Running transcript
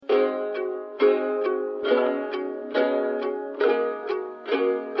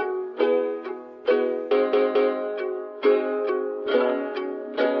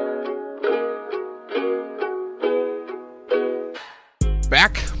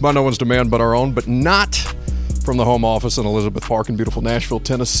by no one's demand but our own, but not from the home office in Elizabeth Park in beautiful Nashville,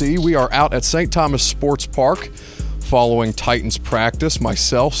 Tennessee. We are out at St. Thomas Sports Park following Titans practice.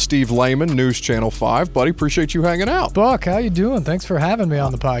 Myself, Steve Layman, News Channel 5. Buddy, appreciate you hanging out. Buck, how you doing? Thanks for having me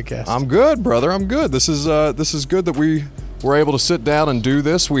on the podcast. I'm good, brother. I'm good. This is good that we were able to sit down and do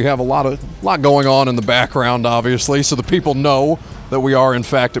this. We have a lot going on in the background, obviously, so the people know that we are, in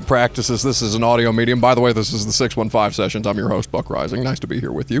fact, at practices. This is an audio medium. By the way, this is the 615 Sessions. I'm your host, Buck Rising. Nice to be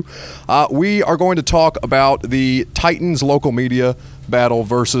here with you. We are going to talk about the Titans local media battle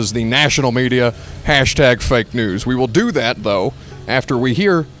versus the national media #fake news. We will do that, though, after we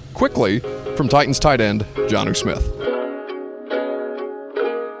hear quickly from Titans tight end Jonnu Smith.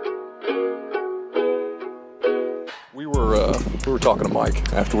 We were talking to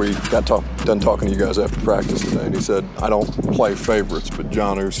Mike after we got done talking to you guys after practice today, and he said, I don't play favorites, but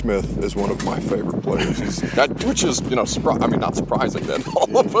Jonnu Smith is one of my favorite players. Which is, not surprising to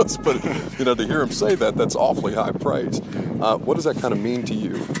all of us, but, to hear him say that, that's awfully high praise. What does that kind of mean to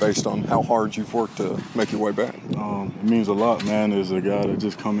you based on how hard you've worked to make your way back? It means a lot, man, as a guy that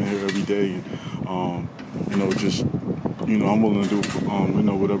just come in here every day and, I'm willing to do,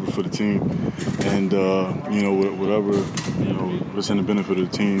 whatever for the team, and whatever, what's in the benefit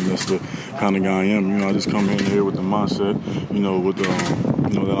of the team. That's the kind of guy I am. I just come in here with the mindset,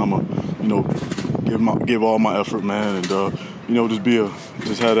 that I'm give all my effort, man, and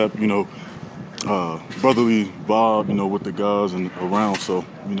just have that, brotherly vibe, with the guys and around. So,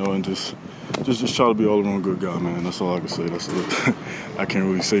 and just try to be all around good guy, man. That's all I can say. I can't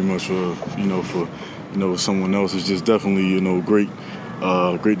really say much for someone else. It's just definitely, great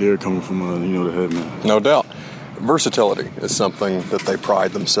to hear coming from, the head man. No doubt. Versatility is something that they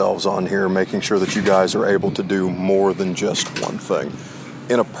pride themselves on here, making sure that you guys are able to do more than just one thing.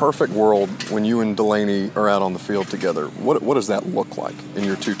 In a perfect world, when you and Delaney are out on the field together, what does that look like in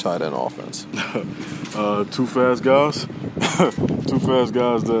your two tight end offense? Two fast guys. Two fast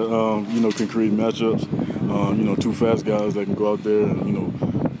guys that, can create matchups. Two fast guys that can go out there and,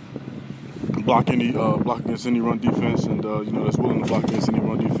 block against any run defense, and that's willing to block against any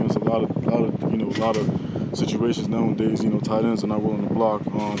run defense. A lot of situations nowadays, tight ends are not willing to block,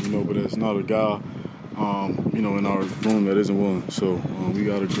 but it's not a guy, in our room that isn't willing. So we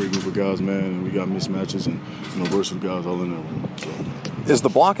got a great group of guys, man, and we got mismatches and versatile guys all in there. So. Is the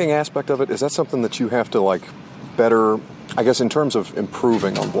blocking aspect of it? Is that something that you have to better? I guess in terms of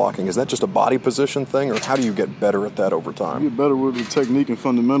improving on blocking, is that just a body position thing, or how do you get better at that over time? You get better with the technique and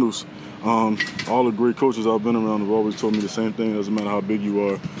fundamentals. All the great coaches I've been around have always told me the same thing. It doesn't matter how big you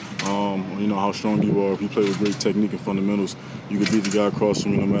are, how strong you are. If you play with great technique and fundamentals, you can beat the guy across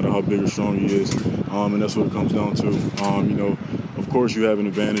from you no matter how big or strong he is. And that's what it comes down to. Of course you have an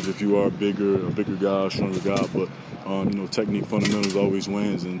advantage if you are a bigger guy, a stronger guy, but technique, fundamentals always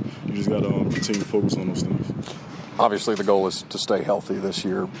wins, and you just got to continue to focus on those things. Obviously, the goal is to stay healthy this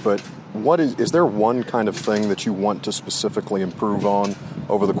year, but is there one kind of thing that you want to specifically improve on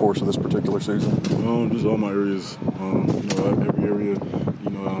over the course of this particular season? Just all my areas. Every area,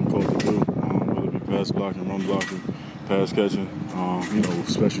 I'm called to do, whether it be pass blocking, run blocking, pass catching,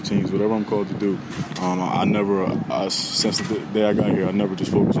 special teams, whatever I'm called to do. Since the day I got here, I never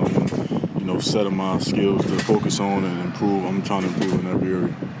just focus on one, set of my skills to focus on and improve. I'm trying to improve in every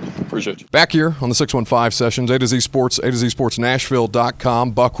area. Appreciate you. Back here on the 615 Sessions, A to Z Sports, A to Z Sports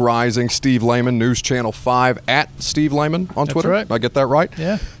Nashville.com, Buck Rising, Steve Layman, News Channel 5, at Steve Layman on Twitter. That's right. Did I get that right?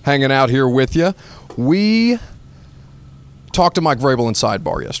 Yeah. Hanging out here with you. We talked to Mike Vrabel in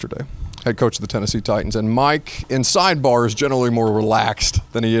Sidebar yesterday, head coach of the Tennessee Titans, and Mike in Sidebar is generally more relaxed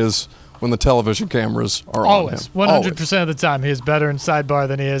than he is when the television cameras are Always. on him. 100% of the time. He is better in Sidebar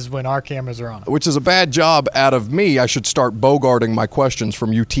than he is when our cameras are on him. Which is a bad job out of me. I should start bogarting my questions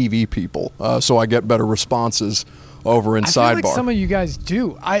from you TV people so I get better responses over in Sidebar. I feel like some of you guys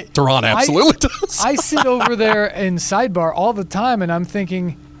do. Duran absolutely does. I sit over there in Sidebar all the time, and I'm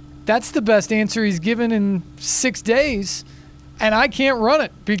thinking, that's the best answer he's given in 6 days, and I can't run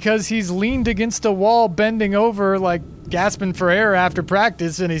it because he's leaned against a wall, bending over, gasping for air after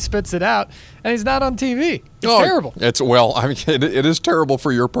practice, and he spits it out, and he's not on TV. It's terrible. It is terrible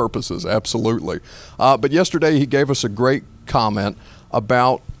for your purposes, absolutely. But yesterday he gave us a great comment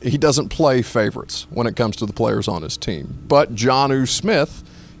about he doesn't play favorites when it comes to the players on his team. But Jonnu Smith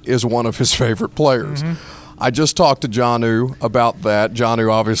is one of his favorite players. Mm-hmm. I just talked to Jonnu about that.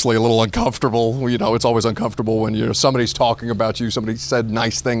 Jonnu obviously a little uncomfortable. It's always uncomfortable when somebody's talking about you, somebody said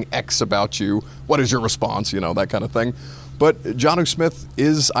nice thing X about you. What is your response? That kind of thing. But Jonnu Smith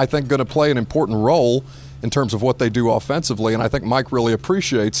is, I think, going to play an important role in terms of what they do offensively, and I think Mike really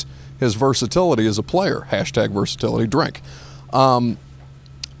appreciates his versatility as a player. #versatility drink.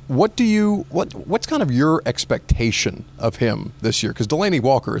 What's kind of your expectation of him this year? Because Delanie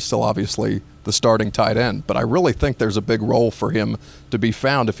Walker is still obviously the starting tight end, but I really think there's a big role for him to be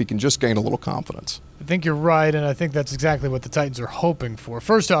found if he can just gain a little confidence. I think you're right, and I think that's exactly what the Titans are hoping for.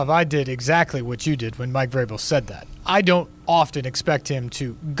 First off, I did exactly what you did when Mike Vrabel said that. I don't often expect him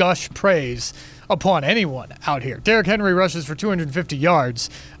to gush praise upon anyone out here. Derrick Henry rushes for 250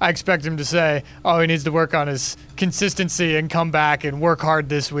 yards. I expect him to say, he needs to work on his consistency and come back and work hard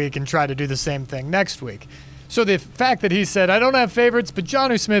this week and try to do the same thing next week. So the fact that he said, I don't have favorites, but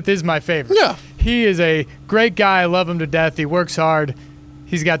Jonnu Smith is my favorite. Yeah. He is a great guy. I love him to death. He works hard.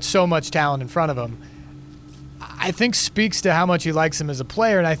 He's got so much talent in front of him. I think speaks to how much he likes him as a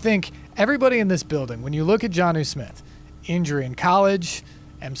player. And I think everybody in this building, when you look at Jonnu Smith, injury in college,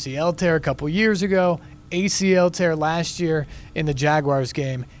 MCL tear a couple years ago, ACL tear last year in the Jaguars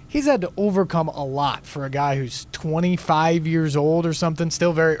game, he's had to overcome a lot for a guy who's 25 years old or something,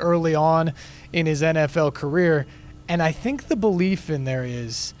 still very early on in his NFL career. And I think the belief in there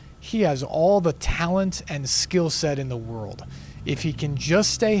is he has all the talent and skill set in the world. If he can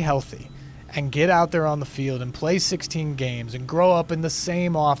just stay healthy and get out there on the field and play 16 games and grow up in the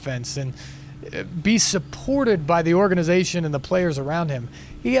same offense and be supported by the organization and the players around him,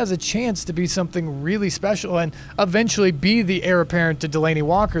 he has a chance to be something really special and eventually be the heir apparent to Delanie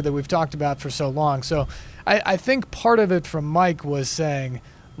Walker that we've talked about for so long. So I think part of it from Mike was saying,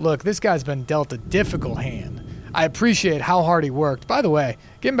 look, this guy's been dealt a difficult hand. I appreciate how hard he worked. By the way,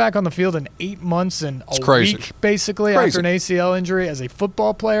 getting back on the field in 8 months and a week, basically, after an ACL injury as a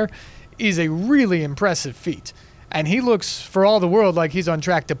football player is a really impressive feat. And he looks, for all the world, like he's on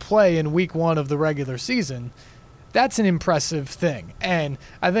track to play in week 1 of the regular season. That's an impressive thing. And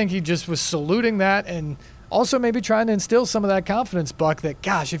I think he just was saluting that and also maybe trying to instill some of that confidence, Buck, that,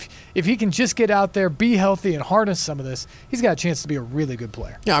 gosh, if he can just get out there, be healthy, and harness some of this, he's got a chance to be a really good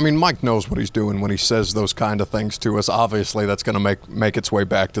player. Yeah, I mean, Mike knows what he's doing when he says those kind of things to us. Obviously, that's going to make its way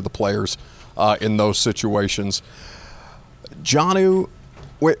back to the players in those situations. Jonnu,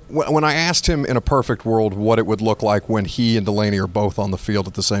 when I asked him in a perfect world what it would look like when he and Delanie are both on the field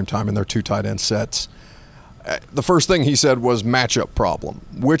at the same time in their 2 tight end sets, the first thing he said was matchup problem,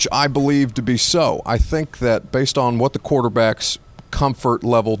 which I believe to be so. I think that based on what the quarterback's comfort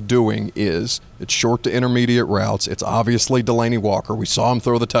level doing is, it's short to intermediate routes. It's obviously Delanie Walker. We saw him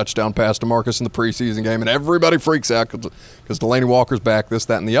throw the touchdown pass to Marcus in the preseason game, and everybody freaks out because Delanie Walker's back, this,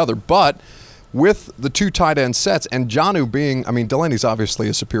 that, and the other. But with the 2 tight end sets, and Jonnu being, I mean, Delanie's obviously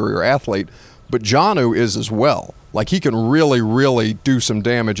a superior athlete, but Jonnu is as well. Like, he can really, really do some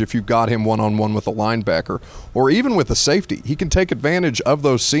damage if you've got him one-on-one with a linebacker or even with a safety. He can take advantage of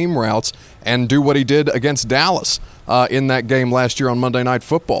those seam routes and do what he did against Dallas in that game last year on Monday Night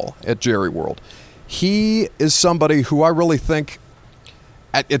Football at Jerry World. He is somebody who I really think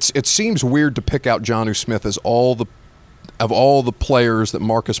it seems weird to pick out Jonnu Smith as all the players that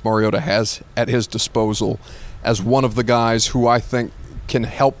Marcus Mariota has at his disposal as one of the guys who I think can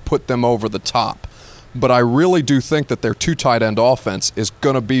help put them over the top. But I really do think that their 2 tight end offense is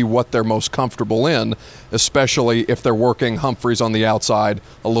going to be what they're most comfortable in, especially if they're working Humphries on the outside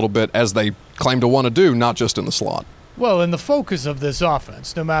a little bit, as they claim to want to do, not just in the slot. Well, and the focus of this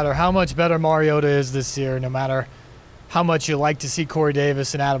offense, no matter how much better Mariota is this year, no matter how much you like to see Corey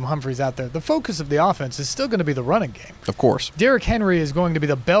Davis and Adam Humphries out there, the focus of the offense is still going to be the running game. Of course. Derrick Henry is going to be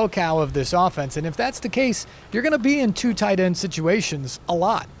the bell cow of this offense, and if that's the case, you're going to be in 2 tight end situations a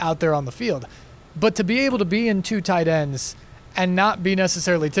lot out there on the field. But to be able to be in 2 tight ends and not be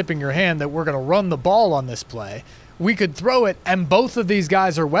necessarily tipping your hand that we're going to run the ball on this play, we could throw it and both of these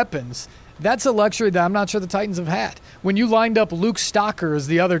guys are weapons. That's a luxury that I'm not sure the Titans have had. When you lined up Luke Stocker as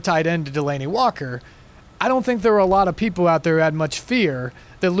the other tight end to Delanie Walker, I don't think there were a lot of people out there who had much fear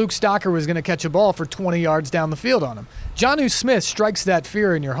that Luke Stocker was going to catch a ball for 20 yards down the field on him. Jonnu Smith strikes that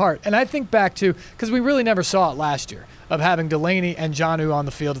fear in your heart. And I think back to, because we really never saw it last year, of having Delanie and Jonnu on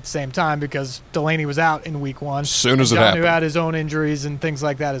the field at the same time because Delanie was out in week 1. As soon as it Jonnu happened. had his own injuries and things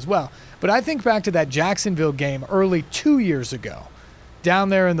like that as well. But I think back to that Jacksonville game early 2 years ago, down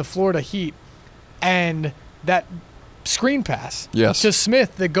there in the Florida Heat, and that screen pass to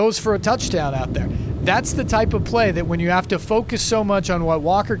Smith that goes for a touchdown out there. That's the type of play that when you have to focus so much on what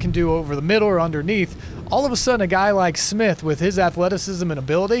Walker can do over the middle or underneath, all of a sudden a guy like Smith with his athleticism and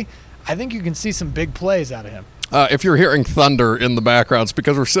ability, I think you can see some big plays out of him. If you're hearing thunder in the background, it's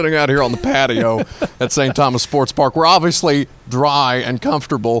because we're sitting out here on the patio at St. Thomas Sports Park. We're obviously dry and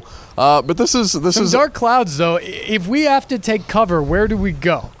comfortable, but this is dark clouds, though. If we have to take cover, where do we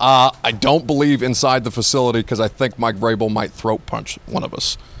go? I don't believe inside the facility because I think Mike Vrabel might throat punch one of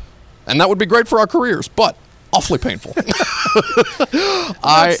us, and that would be great for our careers. But awfully painful.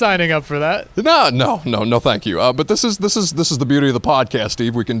 I'm not signing up for that. No, thank you. But this is the beauty of the podcast,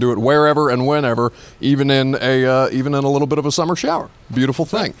 Steve. We can do it wherever and whenever, even in a little bit of a summer shower. Beautiful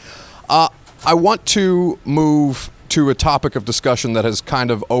thing. I want to move to a topic of discussion that has kind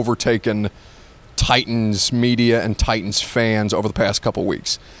of overtaken Titans media and Titans fans over the past couple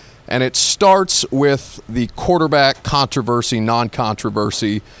weeks. And it starts with the quarterback controversy,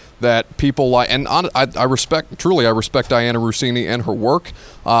 non-controversy that people like. And I respect Diana Rossini and her work.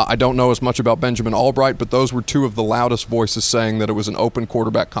 I don't know as much about Benjamin Albright, but those were two of the loudest voices saying that it was an open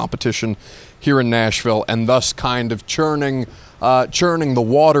quarterback competition here in Nashville, and thus kind of churning the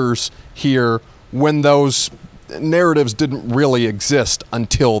waters here when those narratives didn't really exist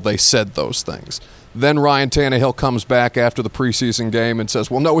until they said those things. Then Ryan Tannehill comes back after the preseason game and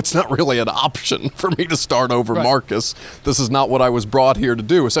says, well, no, it's not really an option for me to start over Marcus. This is not what I was brought here to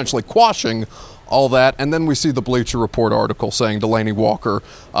do, essentially quashing all that. And then we see the Bleacher Report article saying Delaney Walker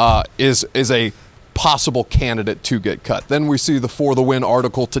is a possible candidate to get cut. Then we see the For the Win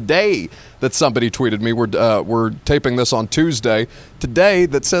article today that somebody tweeted me. We're taping this on Tuesday today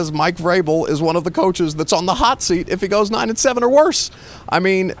that says Mike Vrabel is one of the coaches that's on the hot seat if he goes 9-7 or worse. I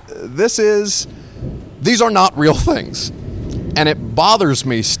mean, these are not real things, and it bothers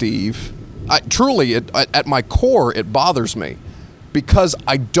me, Steve. At my core, it bothers me because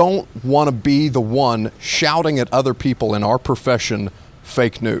I don't want to be the one shouting at other people in our profession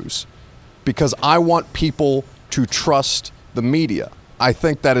fake news. Because I want people to trust the media. I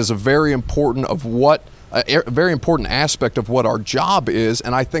think that is a very important aspect of what our job is,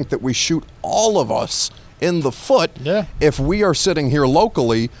 and I think that we shoot all of us in the foot if we are sitting here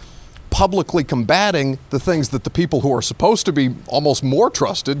locally publicly combating the things that the people who are supposed to be almost more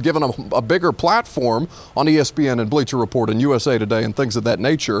trusted, given a bigger platform on ESPN and Bleacher Report and USA Today and things of that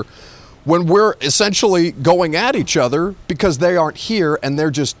nature, when we're essentially going at each other because they aren't here and they're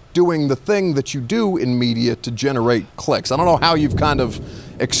just doing the thing that you do in media to generate clicks. I don't know how you've kind of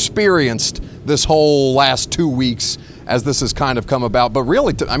experienced this whole last 2 weeks as this has kind of come about, but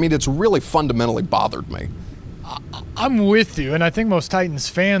really, it's really fundamentally bothered me. I'm with you, and I think most Titans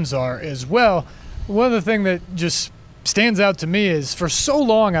fans are as well. One of the things that just stands out to me is for so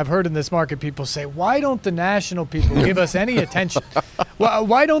long I've heard in this market people say, why don't the national people give us any attention?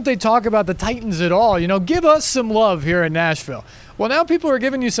 Why don't they talk about the Titans at all? Give us some love here in Nashville. Well, now people are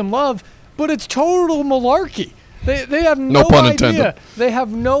giving you some love, but it's total malarkey. They have no pun idea. intended. They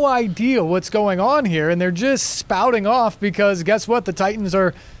have no idea what's going on here, and they're just spouting off because guess what? The Titans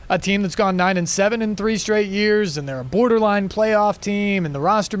are a team that's gone 9-7 in 3 straight years, and they're a borderline playoff team, and the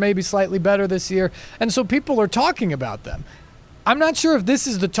roster may be slightly better this year. And so people are talking about them. I'm not sure if this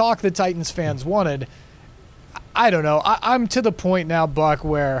is the talk that Titans fans wanted. I don't know. I'm to the point now, Buck,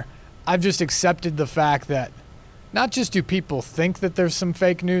 where I've just accepted the fact that not just do people think that there's some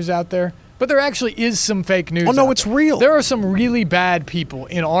fake news out there, but there actually is some fake news. Oh, no, out it's there. real. There are some really bad people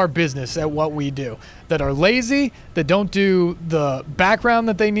in our business at what we do that are lazy, that don't do the background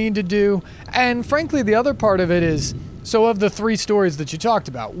that they need to do. And frankly, the other part of it is, so of the 3 stories that you talked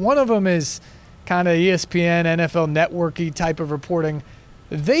about, one of them is kind of ESPN, NFL networky type of reporting.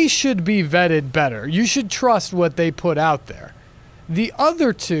 They should be vetted better. You should trust what they put out there. The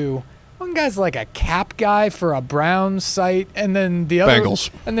other 2, one guy's like a cap guy for a Browns site, and then the other Bengals.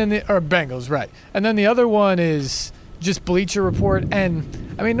 Bengals, right? And then the other one is just Bleacher Report.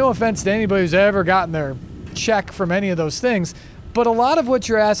 And I mean, no offense to anybody who's ever gotten their check from any of those things, but a lot of what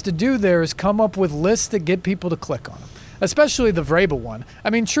you're asked to do there is come up with lists that get people to click on them, especially the Vrabel one.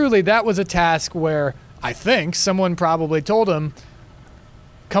 I mean, truly, that was a task where I think someone probably told him,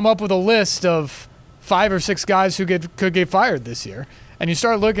 come up with a list of 5 or 6 guys who could get fired this year. And you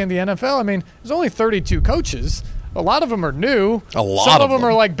start looking at the NFL, I mean, there's only 32 coaches. A lot of them are new. Some of them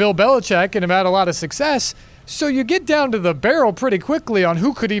are like Bill Belichick and have had a lot of success. So you get down to the barrel pretty quickly on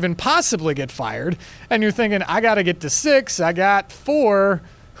who could even possibly get fired. And you're thinking, I got to get to 6. I got 4.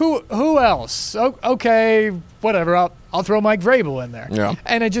 Who else? Okay, whatever. I'll throw Mike Vrabel in there. Yeah.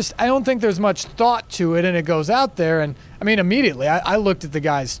 And I don't think there's much thought to it, and it goes out there. And, I mean, immediately, I looked at the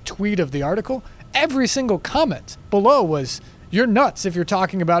guy's tweet of the article. Every single comment below was, you're nuts if you're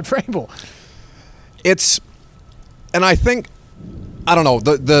talking about Vrabel. And I think, I don't know,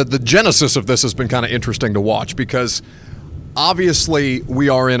 the genesis of this has been kind of interesting to watch because obviously we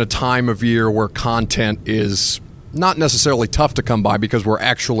are in a time of year where content is not necessarily tough to come by because we're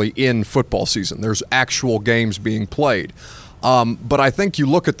actually in football season. There's actual games being played. But I think you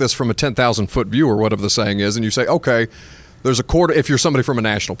look at this from a 10,000-foot view or whatever the saying is, and you say, okay, there's a quarter, if you're somebody from a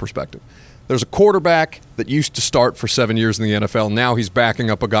national perspective, There's a quarterback that used to start for 7 years in the NFL. Now he's backing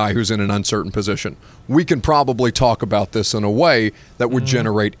up a guy who's in an uncertain position. We can probably talk about this in a way that would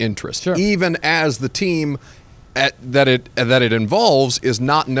generate interest, even as the team that it involves is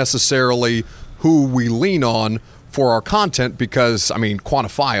not necessarily who we lean on for our content because, I mean,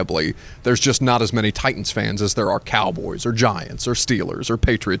 quantifiably, there's just not as many Titans fans as there are Cowboys or Giants or Steelers or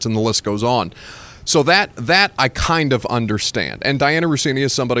Patriots, and the list goes on. So that I kind of understand. And Diana Rossini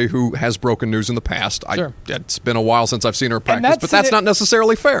is somebody who has broken news in the past. It's been a while since I've seen her practice, but that's not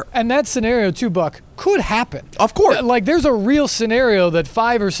necessarily fair. And that scenario, too, Buck, could happen. Of course. Like, there's a real scenario that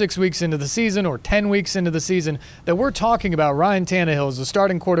 5 or 6 weeks into the season or 10 weeks into the season that we're talking about Ryan Tannehill as the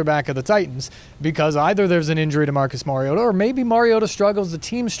starting quarterback of the Titans because either there's an injury to Marcus Mariota or maybe Mariota struggles, the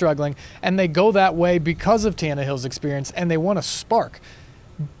team's struggling, and they go that way because of Tannehill's experience and they want a spark.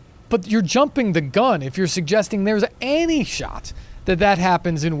 But you're jumping the gun if you're suggesting there's any shot that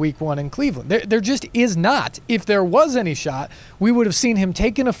happens in week 1 in Cleveland. There just is not. If there was any shot, we would have seen him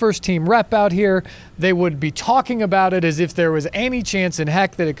taking a first-team rep out here. They would be talking about it as if there was any chance in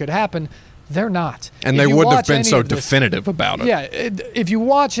heck that it could happen. They're not. And they wouldn't have been so definitive about it. Yeah, if you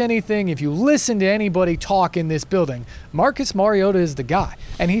watch anything, if you listen to anybody talk in this building, Marcus Mariota is the guy,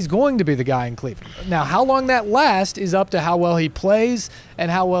 and he's going to be the guy in Cleveland. Now, how long that lasts is up to how well he plays and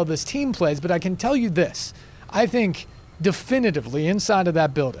how well this team plays, but I can tell you this. I think definitively inside of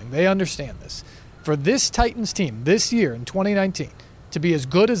that building, they understand this. For this Titans team this year in 2019 to be as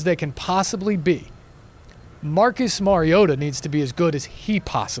good as they can possibly be, Marcus Mariota needs to be as good as he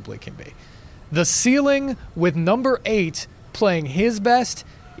possibly can be. The ceiling with number 8 playing his best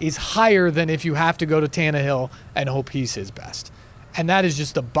is higher than if you have to go to Tannehill and hope he's his best. And that is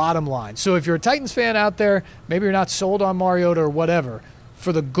just the bottom line. So if you're a Titans fan out there, maybe you're not sold on Mariota or whatever,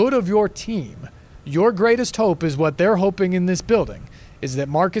 for the good of your team, your greatest hope is what they're hoping in this building, is that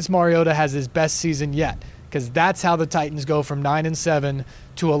Marcus Mariota has his best season yet. Because that's how the Titans go from 9-7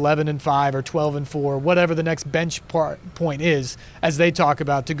 to 11-5 or 12-4, whatever the next bench point is, as they talk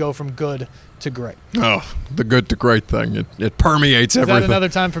about to go from good to great. Oh, the good to great thing. It permeates everything. Is that another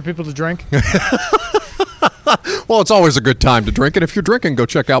time for people to drink? Well, it's always a good time to drink. And if you're drinking, go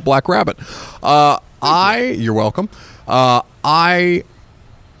check out Black Rabbit. You're welcome. I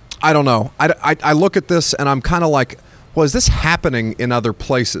don't know. I look at this and I'm kind of like, well, is this happening in other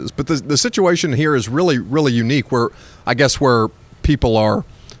places? But the situation here is really, really unique where people are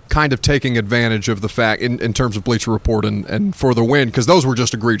kind of taking advantage of the fact in terms of Bleacher Report and for the win, because those were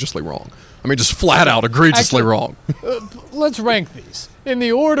just egregiously wrong. I mean, just flat out egregiously wrong. Let's rank these in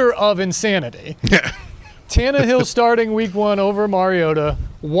the order of insanity. Yeah. Tannehill starting week 1 over Mariota,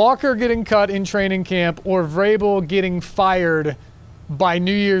 Walker getting cut in training camp, or Vrabel getting fired by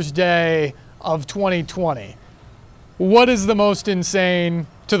New Year's Day of 2020. What is the most insane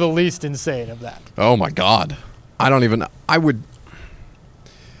to the least insane of that? Oh, my God. I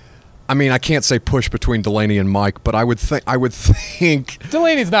can't say push between Delaney and Mike, but I would think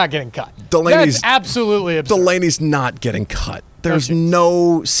Delaney's not getting cut. That's absolutely absurd. Delaney's not getting cut. There's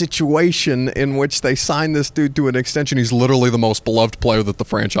no situation in which they sign this dude to an extension. He's literally the most beloved player that the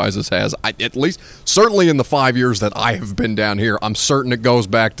franchise has. At least, certainly in the 5 years that I have been down here, I'm certain it goes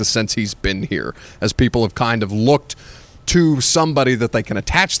back to since he's been here, as people have kind of looked to somebody that they can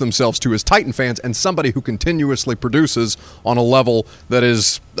attach themselves to as Titan fans and somebody who continuously produces on a level that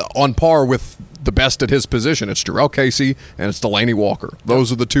is on par with the best at his position. It's Jarrell Casey and it's Delaney Walker.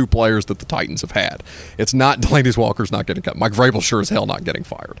 Those are the two players that the Titans have had. It's not Delaney Walker's not getting cut. Mike Vrabel sure as hell not getting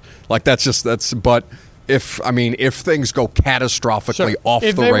fired. Like but if things go catastrophically off the rails.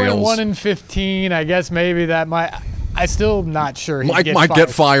 If they went 1-15, I guess maybe that might. I'm still not sure. Mike might get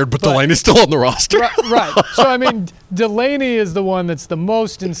fired, but Delaney's still on the roster. Right. So, I mean, Delaney is the one that's the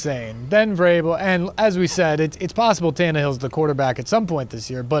most insane. Then Vrabel. And as we said, it's possible Tannehill's the quarterback at some point this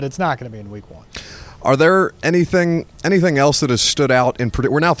year, but it's not going to be in week 1. Are there anything else that has stood out in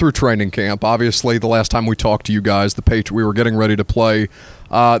particular? We're now through training camp. Obviously, the last time we talked to you guys, we were getting ready to play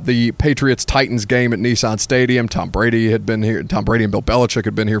the Patriots-Titans game at Nissan Stadium. Tom Brady and Bill Belichick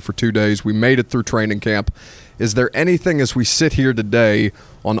had been here for 2 days. We made it through training camp. Is there anything as we sit here today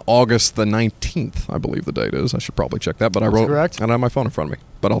on August the 19th, I believe the date is. I should probably check that, but That's correct. I don't have my phone in front of me,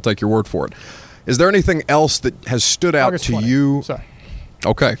 but I'll take your word for it. Is there anything else that has stood out August to 20th. you? Sorry.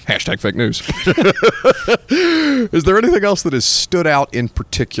 Okay, hashtag fake news. Is there anything else that has stood out in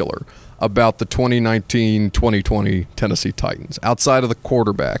particular about the 2019-2020 Tennessee Titans, outside of the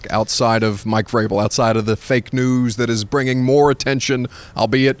quarterback, outside of Mike Vrabel, outside of the fake news that is bringing more attention,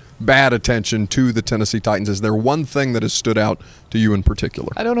 albeit bad attention, to the Tennessee Titans? Is there one thing that has stood out to you in particular?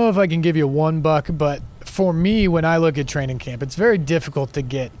 I don't know if I can give you one, Buck, but for me, when I look at training camp, it's very difficult to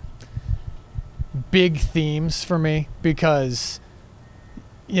get big themes for me because,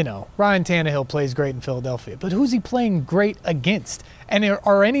 Ryan Tannehill plays great in Philadelphia, but who's he playing great against? And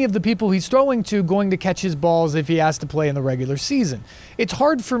are any of the people he's throwing to going to catch his balls if he has to play in the regular season? It's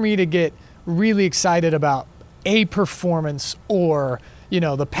hard for me to get really excited about a performance or,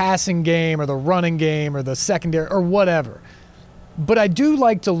 the passing game or the running game or the secondary or whatever. But I do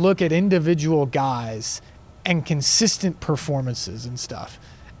like to look at individual guys and consistent performances and stuff.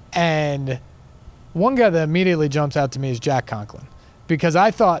 And one guy that immediately jumps out to me is Jack Conklin, because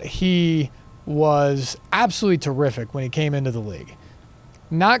I thought he was absolutely terrific when he came into the league.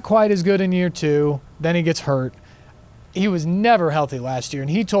 Not quite as good in year 2. Then he gets hurt. He was never healthy last year.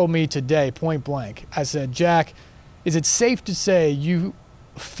 And he told me today, point blank, I said, Jack, is it safe to say you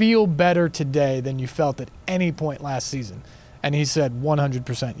feel better today than you felt at any point last season? And he said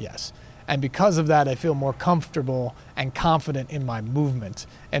 100% yes. And because of that, I feel more comfortable and confident in my movement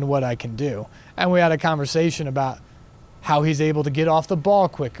and what I can do. And we had a conversation about how he's able to get off the ball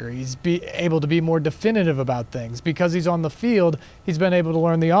quicker. He's able to be more definitive about things. Because he's on the field, he's been able to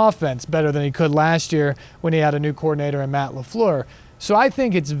learn the offense better than he could last year when he had a new coordinator in Matt LaFleur. So I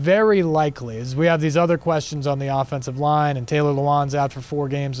think it's very likely, as we have these other questions on the offensive line and Taylor Lewan's out for 4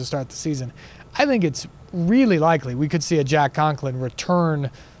 games to start the season, I think it's really likely we could see a Jack Conklin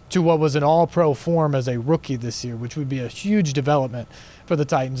return to what was an all-pro form as a rookie this year, which would be a huge development for the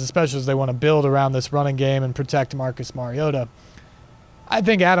Titans, especially as they want to build around this running game and protect Marcus Mariota. I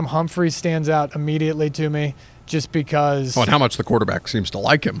think Adam Humphries stands out immediately to me just because... and how much the quarterback seems to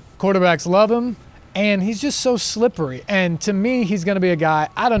like him. Quarterbacks love him, and he's just so slippery. And to me, he's going to be a guy,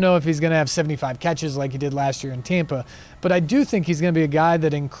 I don't know if he's going to have 75 catches like he did last year in Tampa, but I do think he's going to be a guy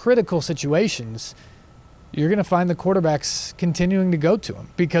that in critical situations, you're going to find the quarterbacks continuing to go to him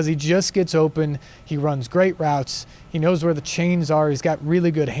because he just gets open. He runs great routes. He knows where the chains are. He's got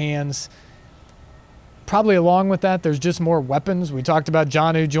really good hands. Probably along with that, there's just more weapons. We talked about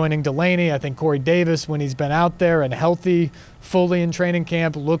Jonnu joining Delaney. I think Corey Davis, when he's been out there and healthy, fully in training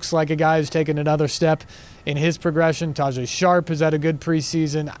camp, looks like a guy who's taken another step in his progression. Tajay Sharp has had a good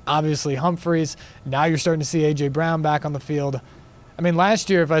preseason. Obviously Humphries. Now you're starting to see A.J. Brown back on the field. I mean, last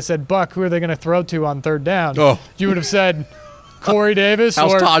year, if I said, Buck, who are they going to throw to on third down? You would have said Corey Davis.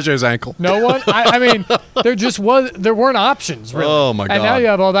 How's or Tajay's ankle? No one? I mean, there weren't options, really. Oh, my God. And now you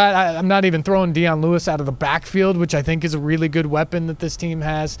have all that. I'm not even throwing Deion Lewis out of the backfield, which I think is a really good weapon that this team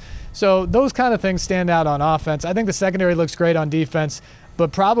has. So those kind of things stand out on offense. I think the secondary looks great on defense.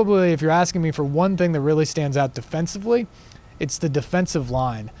 But probably if you're asking me for one thing that really stands out defensively, it's the defensive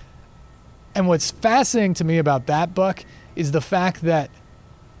line. And what's fascinating to me about that, Buck, is the fact that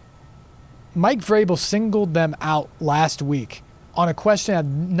Mike Vrabel singled them out last week on a question that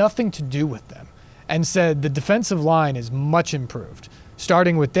had nothing to do with them and said the defensive line is much improved,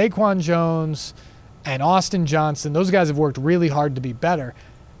 starting with Daquan Jones and Austin Johnson. Those guys have worked really hard to be better.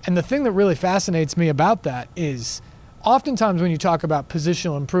 And the thing that really fascinates me about that is oftentimes when you talk about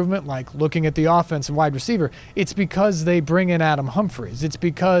positional improvement, like looking at the offense and wide receiver, it's because they bring in Adam Humphries. It's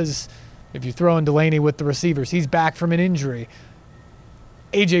because if you throw in Delaney with the receivers, he's back from an injury.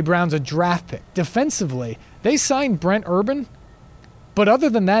 A.J. Brown's a draft pick. Defensively, they signed Brent Urban, but other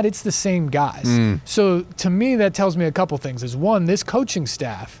than that, it's the same guys. So to me, that tells me a couple things. Is one, this coaching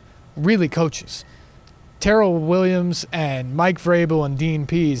staff really coaches. Terrell Williams and Mike Vrabel and Dean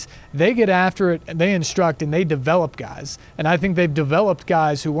Pease, they get after it, and they instruct, and they develop guys. And I think they've developed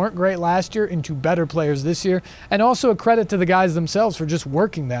guys who weren't great last year into better players this year, and also a credit to the guys themselves for just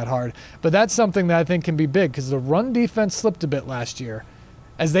working that hard. But that's something that I think can be big because the run defense slipped a bit last year.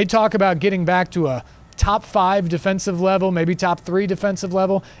 As they talk about getting back to a top 5 defensive level, maybe top 3 defensive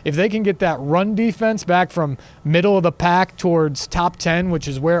level, if they can get that run defense back from middle of the pack towards top 10, which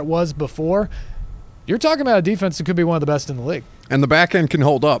is where it was before, you're talking about a defense that could be one of the best in the league. And the back end can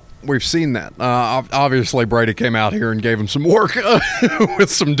hold up. We've seen that. Obviously, Brady came out here and gave him some work with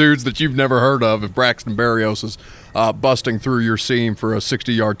some dudes that you've never heard of. If Braxton Berrios is busting through your seam for a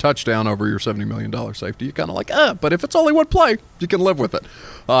 60-yard touchdown over your $70 million safety, you're kind of like, but if it's only one play, you can live with it.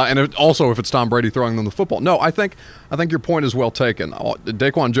 And also if it's Tom Brady throwing them the football. No, I think your point is well taken.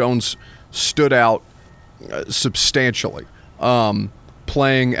 Daquan Jones stood out substantially.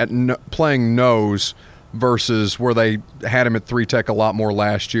 Playing nose versus where they had him at 3-tech a lot more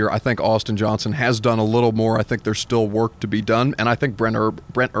last year. I think Austin Johnson has done a little more. I think there's still work to be done, and I think Brent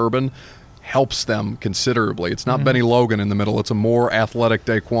Urban helps them considerably. It's not Benny Logan in the middle. It's a more athletic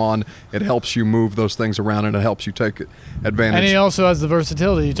Daquan. It helps you move those things around, and it helps you take advantage. And he also has the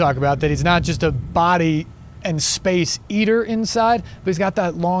versatility you talk about, that he's not just a body and space eater inside, but he's got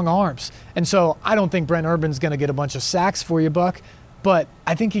that long arms. And so I don't think Brent Urban's going to get a bunch of sacks for you, Buck. But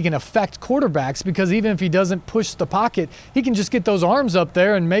I think he can affect quarterbacks because even if he doesn't push the pocket, he can just get those arms up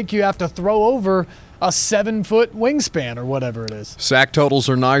there and make you have to throw over a 7-foot wingspan or whatever it is. Sack totals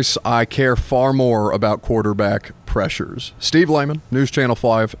are nice. I care far more about quarterback pressures. Steve Layman, News Channel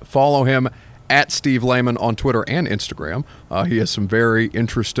 5. Follow him at Steve Layman on Twitter and Instagram. He has some very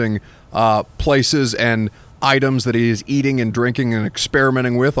interesting places and items that he is eating and drinking and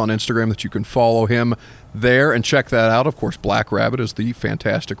experimenting with on Instagram that you can follow him there and check that out. Of course, Black Rabbit is the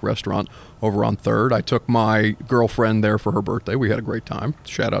fantastic restaurant over on 3rd. I took my girlfriend there for her birthday. We had a great time.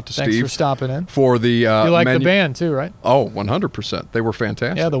 Shout out to Thanks Steve. for stopping in. For the you like menu. the band too, right? Oh, 100%. They were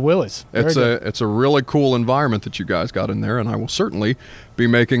fantastic. Yeah, the Willies. It's a really cool environment that you guys got in there, and I will certainly be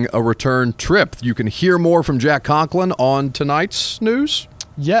making a return trip. You can hear more from Jack Conklin on tonight's news.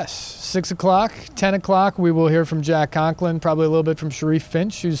 Yes, 6 o'clock, 10 o'clock, we will hear from Jack Conklin, probably a little bit from Sharif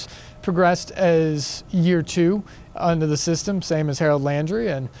Finch, who's progressed as year 2 under the system, same as Harold Landry,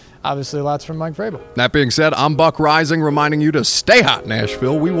 and obviously lots from Mike Vrabel. That being said, I'm Buck Rising, reminding you to stay hot,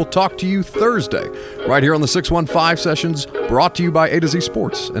 Nashville. We will talk to you Thursday, right here on the 615 Sessions, brought to you by A to Z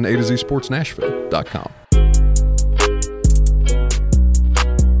Sports and A to Z Sports Nashville.com.